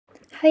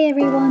Hi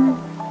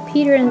everyone!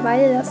 Peter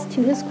invited us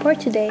to his court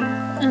today,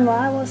 and while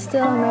I was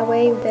still on my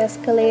way with the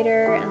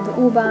escalator and the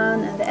U-Bahn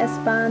and the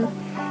S-Bahn,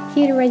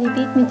 he had already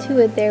beat me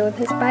to it there with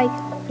his bike,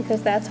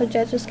 because that's how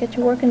judges get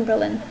to work in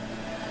Berlin.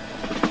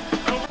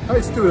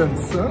 Hi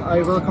students,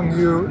 I welcome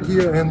you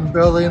here in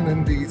Berlin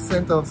in the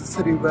center of the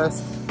city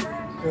west,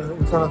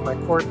 in front of my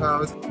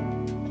courthouse.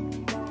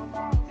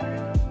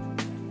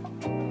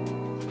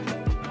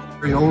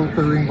 Very old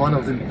building, one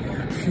of the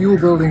few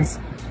buildings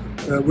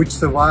which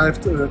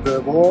survived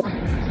the war,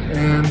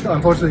 and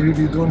unfortunately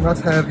we do not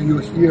have you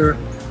here.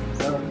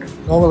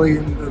 Normally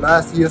in the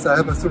last years I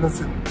have my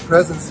students in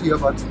presence here,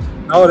 but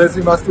nowadays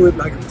we must do it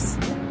like this.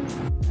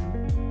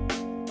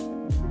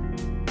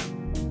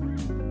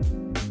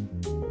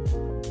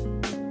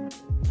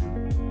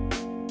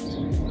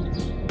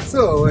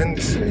 So, and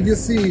you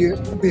see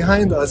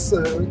behind us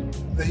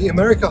the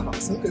America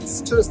House.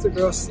 It's just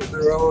across the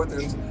road,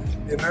 and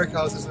the America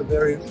House is a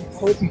very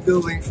important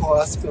building for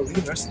us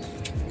Berliners,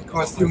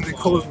 because during the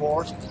Cold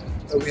War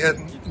we had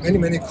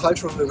many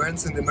cultural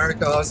events in the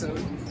America House.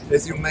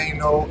 As you may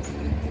know,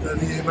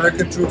 the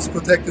American troops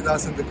protected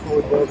us in the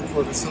Cold War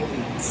before the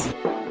Soviets.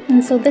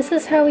 And so this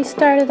is how we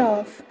started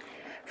off.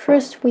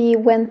 First we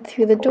went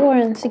through the door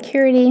and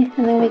security,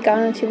 and then we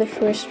got into the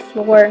first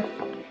floor.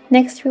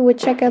 Next we would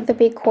check out the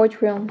big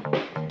courtroom.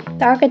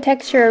 The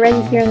architecture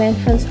already here in the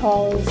entrance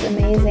hall is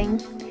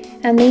amazing,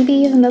 and maybe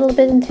even a little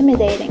bit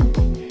intimidating.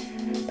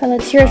 But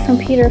let's hear it from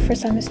Peter for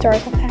some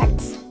historical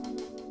facts.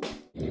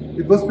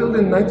 It was built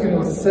in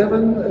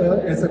 1907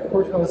 as a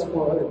courthouse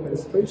for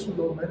administration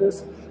law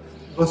matters.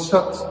 It was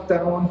shut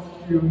down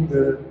during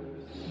the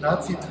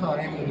Nazi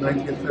time in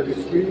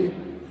 1933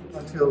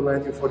 until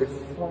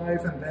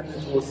 1945, and then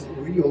it was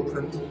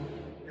reopened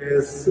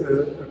as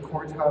a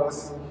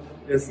courthouse,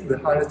 as the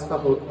highest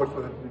federal court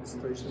for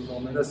administration law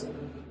matters.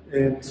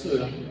 And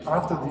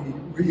after the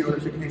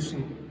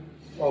reunification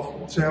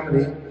of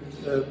Germany,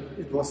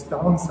 it was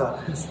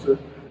downsized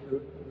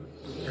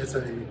as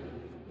a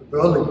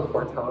Berlin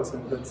courthouse,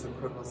 and that's the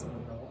courthouse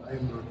now I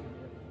am working.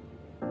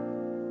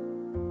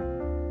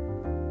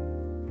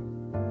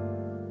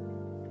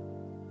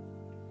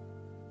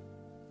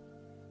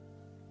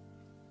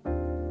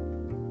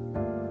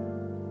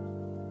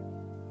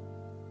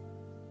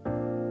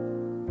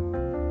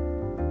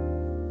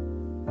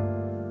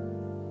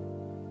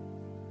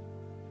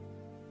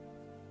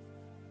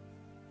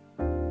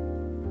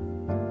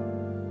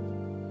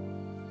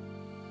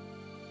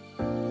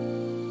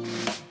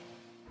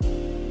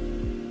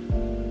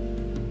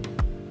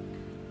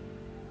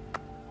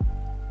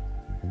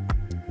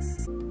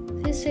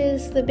 This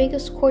is the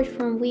biggest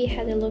courtroom we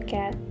had a look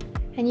at,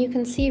 and you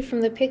can see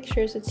from the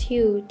pictures it's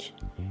huge,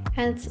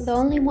 and it's the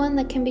only one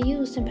that can be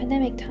used in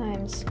pandemic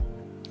times.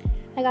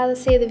 I gotta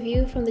say, the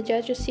view from the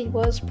judge's seat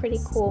was pretty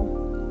cool.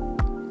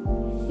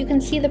 You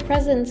can see the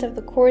presidents of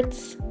the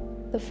courts,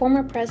 the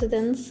former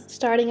presidents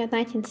starting at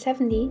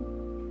 1970,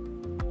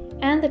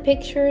 and the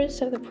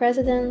pictures of the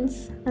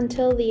presidents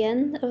until the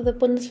end of the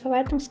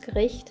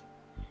Bundesverwaltungsgericht,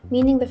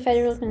 meaning the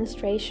federal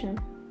administration.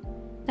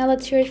 Now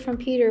let's hear it from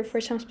Peter for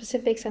some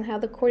specifics on how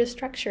the court is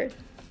structured.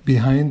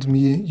 Behind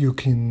me you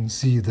can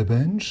see the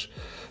bench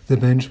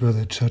where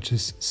the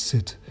judges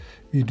sit.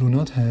 We do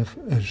not have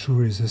a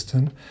jury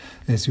system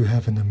as you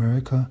have in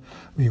America.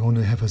 We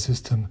only have a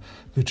system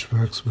which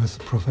works with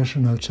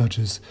professional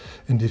judges,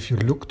 and if you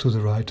look to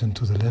the right and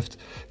to the left,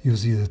 you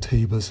see the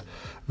tables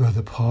where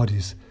the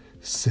parties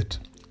sit.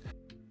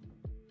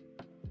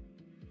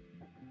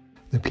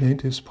 The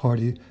plaintiff's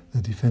party,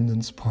 the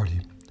defendant's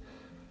party.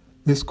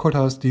 This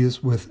courthouse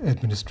deals with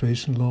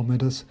administration law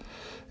matters.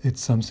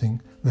 It's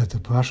something that the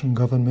Prussian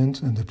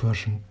government and the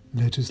Prussian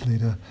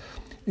legislator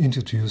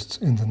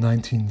introduced in the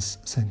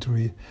 19th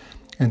century.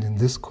 And in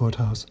this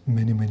courthouse,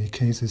 many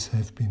cases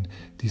have been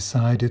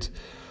decided.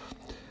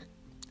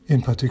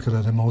 In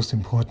particular, the most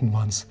important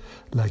ones,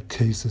 like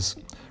cases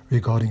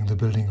regarding the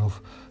building of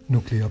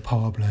nuclear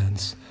power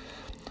plants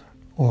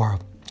or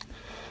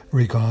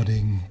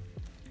regarding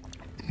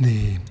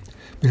the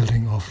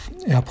building of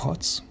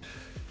airports.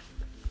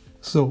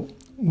 So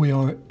we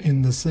are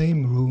in the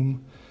same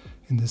room,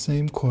 in the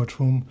same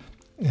courtroom,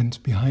 and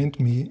behind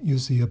me you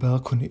see a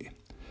balcony.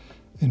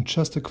 And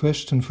just a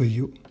question for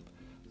you.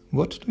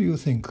 What do you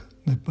think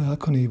the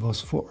balcony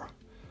was for?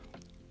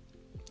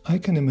 I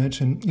can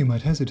imagine you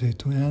might hesitate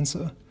to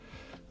answer.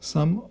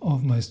 Some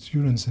of my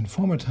students in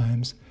former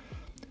times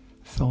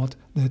thought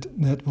that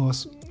that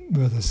was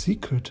where the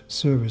Secret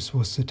Service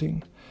was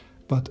sitting,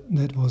 but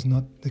that was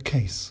not the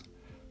case.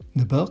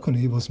 The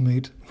balcony was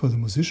made for the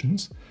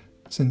musicians,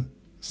 since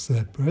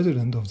the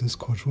president of this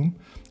courtroom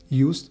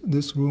used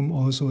this room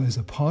also as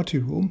a party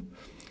room,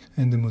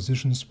 and the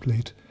musicians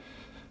played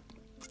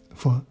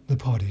for the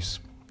parties.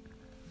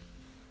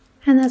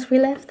 And as we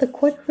left the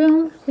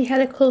courtroom, we had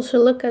a closer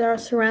look at our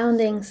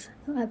surroundings,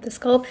 at the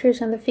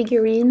sculptures and the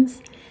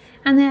figurines,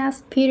 and I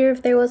asked Peter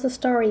if there was a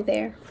story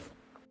there.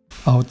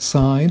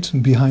 Outside,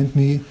 behind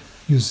me,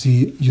 you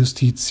see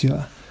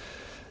Justitia,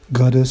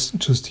 Goddess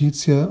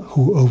Justitia,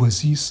 who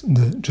oversees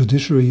the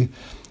judiciary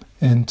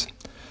and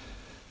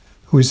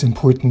who is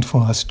important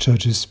for us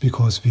judges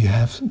because we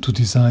have to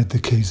decide the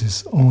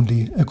cases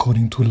only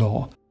according to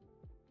law.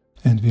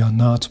 And we are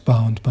not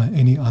bound by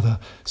any other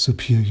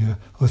superior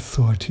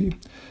authority.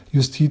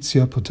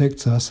 Justitia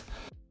protects us.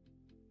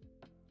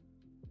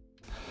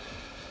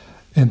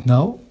 And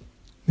now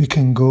we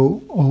can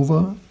go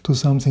over to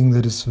something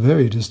that is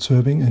very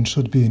disturbing and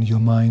should be in your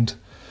mind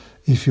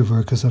if you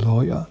work as a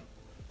lawyer.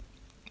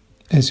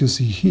 As you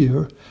see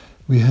here,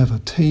 we have a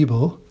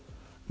table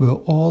where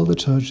all the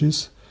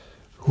judges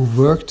who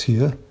worked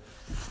here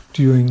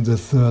during the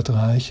Third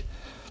Reich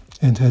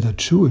and had a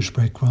Jewish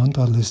background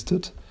are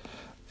listed.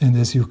 And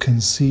as you can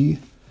see,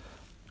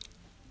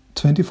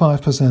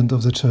 25%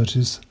 of the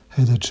judges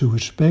had a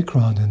Jewish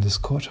background in this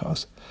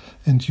courthouse.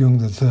 And during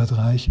the Third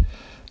Reich,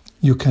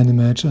 you can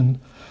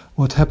imagine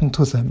what happened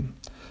to them.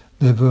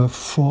 They were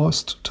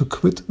forced to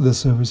quit the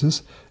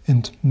services,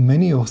 and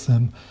many of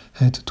them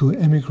had to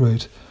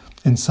emigrate.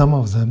 And some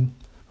of them,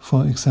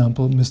 for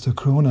example, Mr.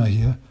 Kroner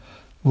here,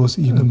 was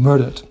even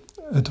murdered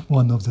at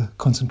one of the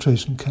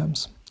concentration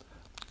camps.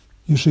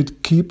 You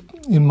should keep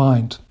in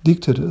mind,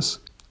 dictators,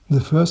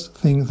 the first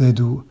thing they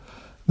do,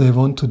 they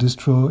want to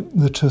destroy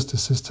the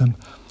justice system.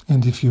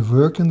 And if you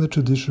work in the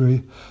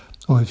judiciary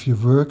or if you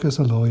work as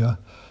a lawyer,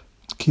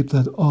 keep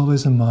that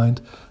always in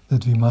mind,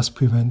 that we must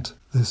prevent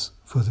this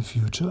for the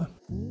future.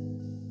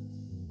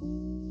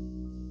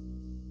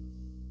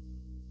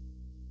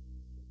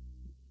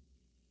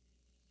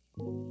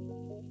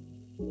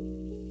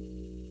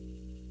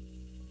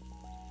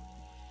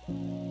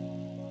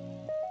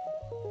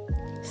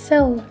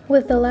 So,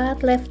 with a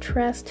lot left for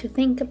us to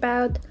think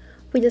about,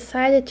 we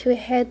decided to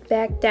head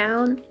back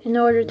down in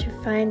order to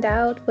find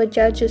out what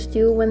judges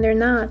do when they're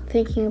not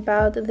thinking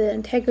about the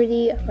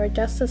integrity of our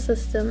justice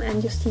system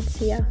and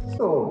Justitia.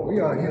 So, we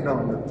are here now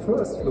on the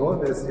first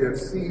floor, as you have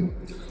seen.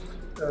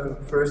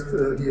 First,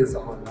 here is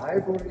our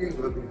library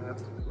where we have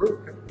to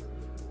work.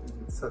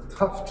 It's a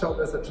tough job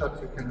as a judge,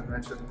 you can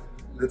imagine.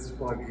 That's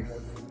why we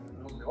have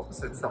on the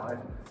opposite side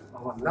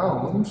our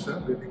lounge where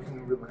we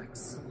can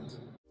relax.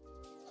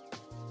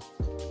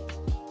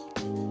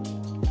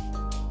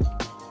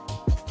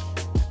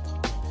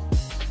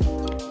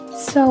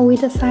 So we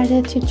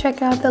decided to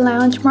check out the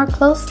lounge more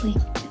closely.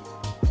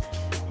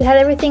 It had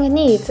everything it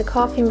needs: a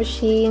coffee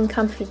machine,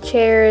 comfy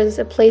chairs,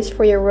 a place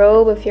for your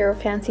robe if you're a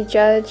fancy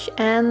judge,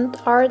 and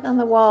art on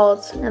the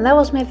walls. And that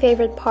was my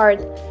favorite part.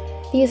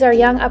 These are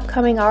young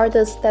upcoming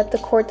artists that the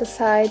court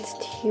decides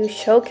to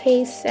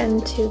showcase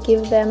and to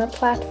give them a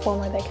platform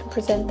where they can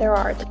present their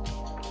art.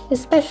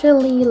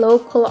 Especially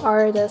local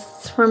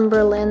artists from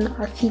Berlin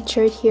are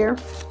featured here.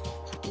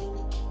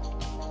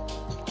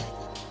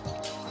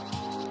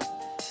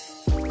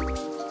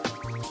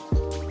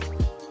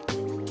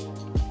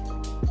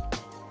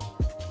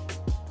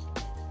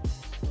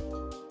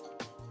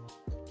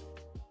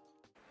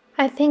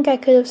 I think I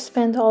could have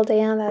spent all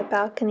day on that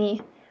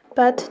balcony,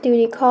 but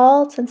duty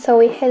called, and so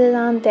we headed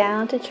on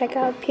down to check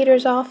out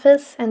Peter's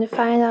office and to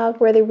find out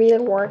where the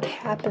real work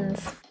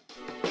happens.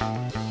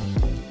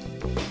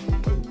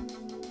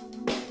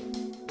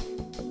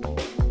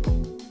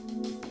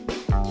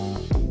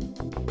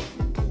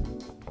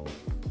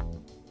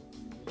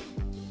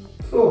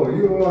 So,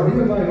 you are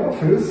here in my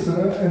office,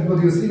 and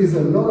what you see is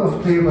a lot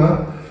of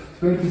paper,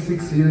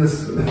 26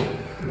 years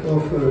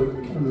of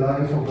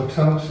life of a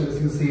judge,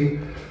 as you see.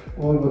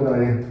 All what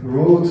I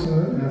wrote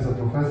as a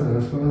professor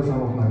as well,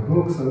 some of my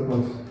books,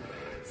 but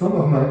some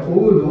of my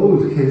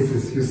old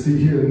cases you see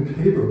here in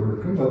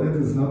paperwork, but that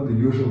is not the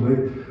usual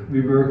way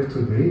we work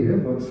today,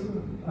 but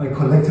I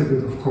collected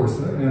it, of course,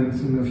 and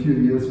in a few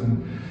years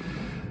when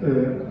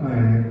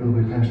I will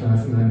be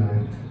pensionized, and then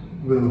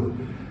I will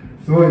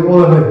throw it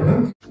all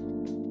away.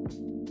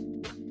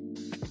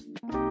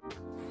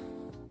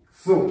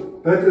 So,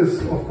 that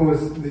is, of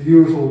course, the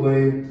usual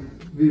way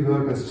we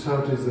work as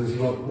judges as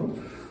well.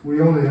 We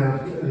only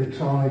have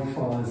electronic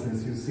files,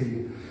 as you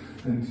see,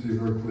 and we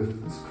work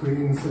with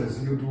screens,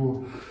 as you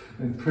do,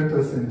 and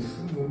printers, and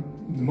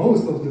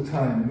most of the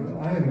time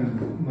I am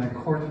in my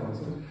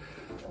courthouse.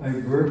 I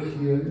work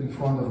here in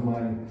front of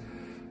my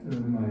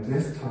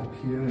desktop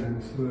here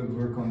and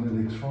work on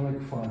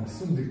electronic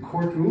files. In the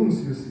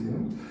courtrooms, you see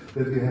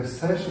that we have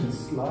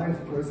sessions, live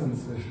present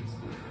sessions.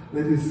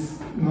 That is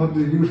not the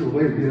usual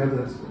way. We have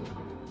that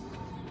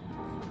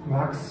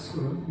max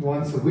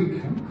once a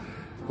week.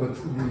 But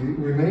the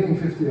remaining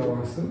 50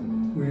 hours,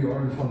 we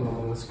are in front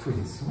of our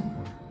screens.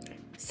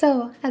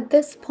 So, at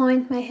this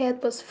point, my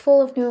head was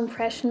full of new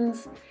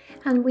impressions,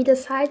 and we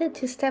decided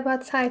to step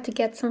outside to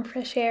get some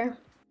fresh air.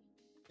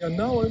 And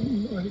now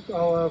in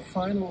our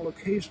final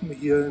location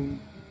here in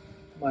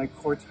my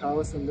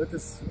courthouse, and that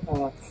is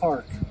our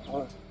park,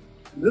 our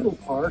little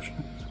park.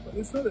 But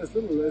it's not as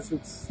little as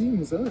it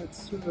seems. It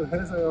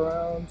has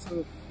around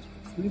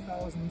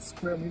 3,000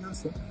 square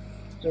meters.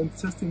 And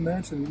just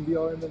imagine, we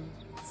are in the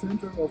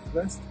center of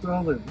West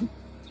Berlin,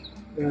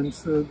 and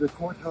the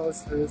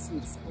courthouse has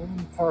its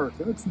own park.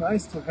 It's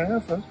nice to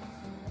have.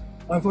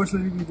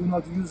 Unfortunately, we do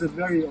not use it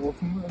very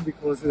often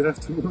because we have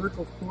to work,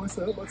 of course,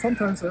 but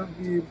sometimes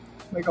we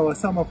make our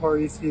summer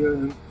parties here,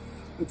 and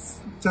it's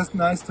just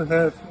nice to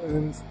have,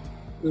 and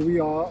we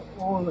are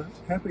all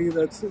happy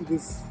that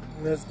this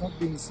has not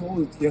been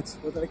sold yet,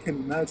 but I can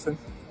imagine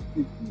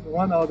we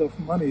run out of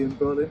money in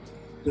Berlin.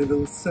 They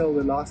will sell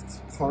the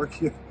last park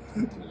here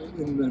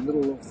in the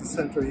middle of the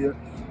center here,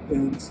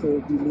 and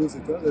so we lose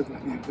it. That would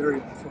be very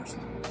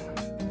unfortunate.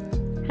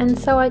 And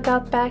so I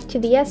got back to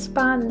the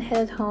S-Bahn and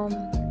headed home.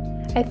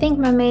 I think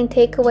my main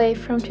takeaway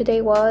from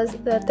today was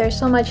that there's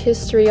so much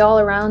history all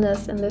around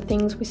us in the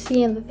things we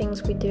see and the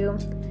things we do.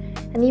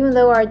 And even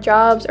though our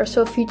jobs are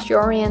so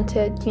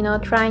future-oriented,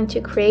 trying to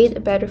create a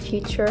better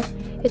future,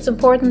 it's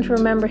important to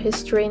remember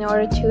history in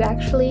order to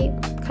actually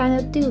kind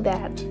of do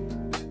that.